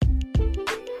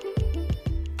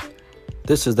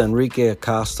This is Enrique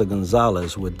Acosta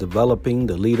Gonzalez with Developing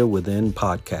the Leader Within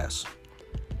podcast.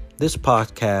 This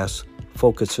podcast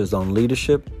focuses on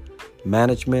leadership,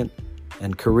 management,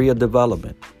 and career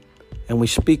development, and we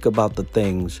speak about the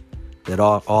things that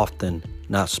are often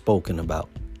not spoken about.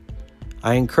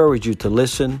 I encourage you to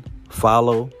listen,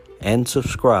 follow, and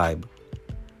subscribe.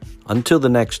 Until the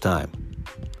next time,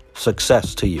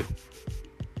 success to you.